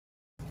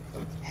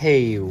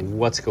Hey,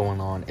 what's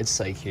going on? It's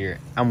Psych here.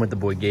 I'm with the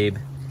boy Gabe.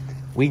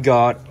 We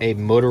got a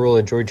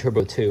Motorola Droid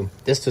Turbo 2.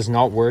 This does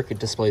not work. It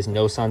displays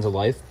no signs of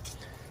life.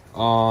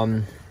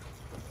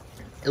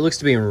 It looks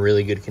to be in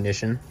really good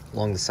condition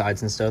along the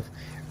sides and stuff.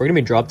 We're going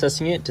to be drop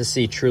testing it to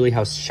see truly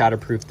how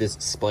shatterproof this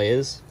display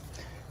is.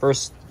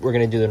 First, we're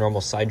going to do the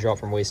normal side drop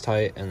from waist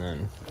height, and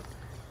then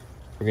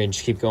we're going to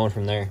just keep going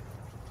from there.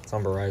 It's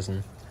on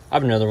Verizon. I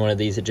have another one of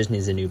these. It just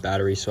needs a new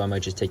battery, so I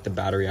might just take the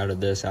battery out of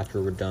this after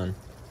we're done.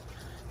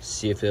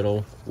 See if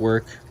it'll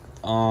work.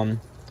 So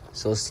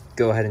let's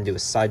go ahead and do a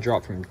side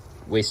drop from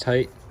waist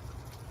height.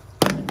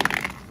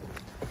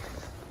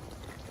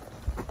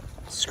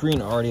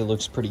 Screen already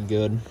looks pretty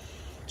good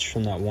just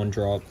from that one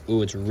drop.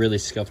 Ooh, it's really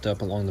scuffed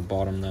up along the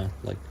bottom though.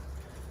 Like,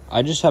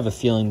 I just have a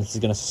feeling this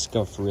is gonna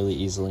scuff really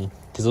easily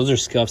because those are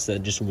scuffs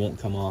that just won't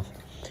come off.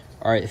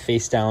 All right,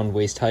 face down,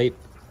 waist height.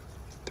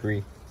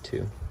 3,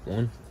 2,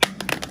 1.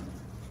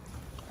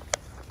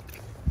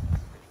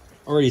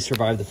 Already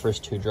survived the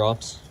first 2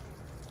 drops.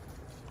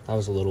 That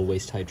was a little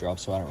waist height drop,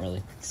 so I don't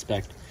really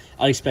expect...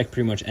 I'd expect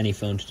pretty much any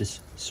phone to just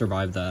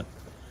survive that.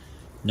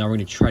 Now we're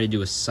going to try to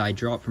do a side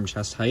drop from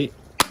chest height.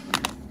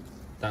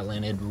 That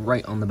landed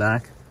right on the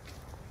back.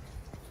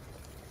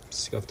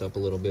 Scuffed up a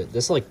little bit.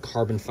 This like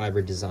carbon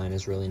fiber design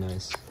is really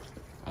nice.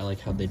 I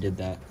like how they did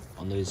that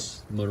on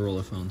those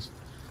Motorola phones.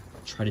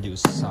 Try to do a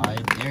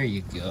side. There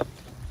you go.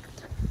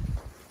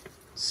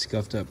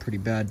 Scuffed up pretty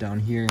bad down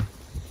here.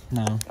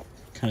 Now,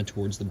 kind of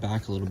towards the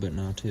back a little bit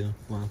now too.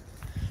 Wow.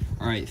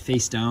 All right,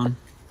 face down,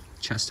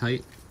 chest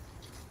height.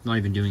 Not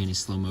even doing any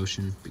slow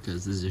motion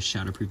because this is a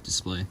shatterproof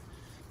display.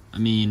 I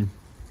mean,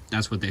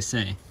 that's what they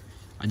say.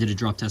 I did a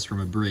drop test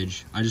from a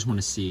bridge. I just want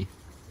to see,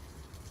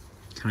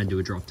 kind of do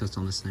a drop test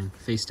on this thing.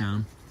 Face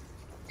down.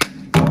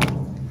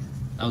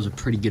 That was a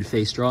pretty good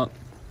face drop.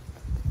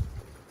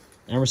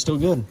 And we're still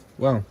good.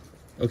 Wow.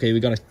 Okay, we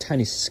got a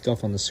tiny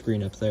scuff on the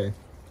screen up there.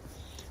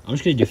 I'm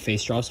just gonna do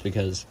face drops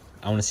because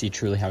I want to see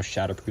truly how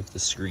shatterproof the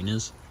screen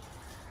is.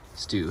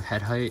 Let's do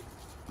head height.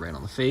 Right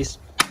on the face.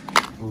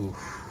 Ooh,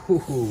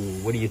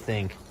 what do you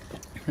think?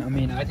 I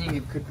mean, I think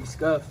it could be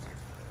scuffed.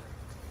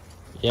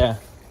 Yeah.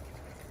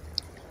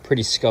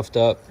 Pretty scuffed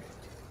up,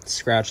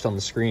 scratched on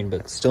the screen,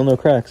 but still no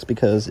cracks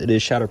because it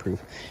is shatterproof.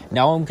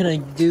 Now what I'm gonna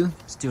do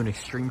is do an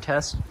extreme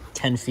test,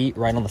 10 feet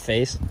right on the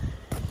face,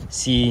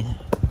 see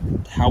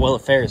how well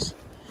it fares.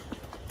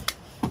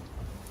 All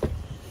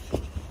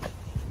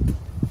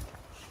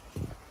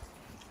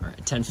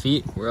right, 10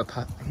 feet, we're up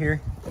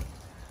here.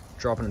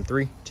 Dropping in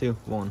 3, 2,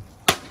 1.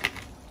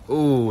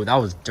 Ooh, that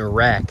was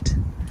direct.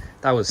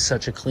 That was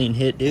such a clean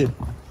hit, dude.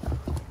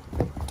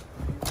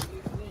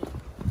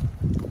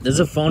 This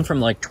is a phone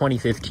from like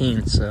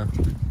 2015, so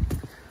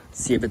let's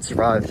see if it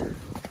survived.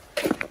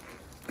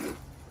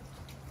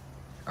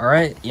 All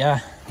right,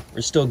 yeah,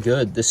 we're still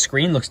good. The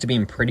screen looks to be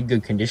in pretty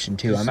good condition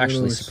too. I'm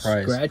actually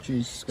surprised.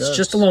 Scratches, scuffs. It's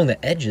just along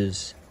the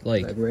edges,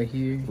 like right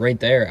here, right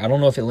there. I don't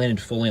know if it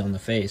landed fully on the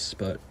face,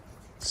 but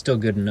it's still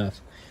good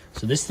enough.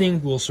 So this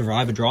thing will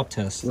survive a drop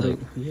test. Like,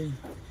 yeah.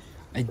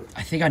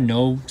 I think I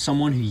know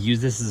someone who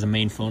used this as a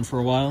main phone for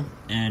a while,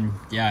 and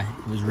yeah,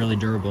 it was really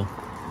durable.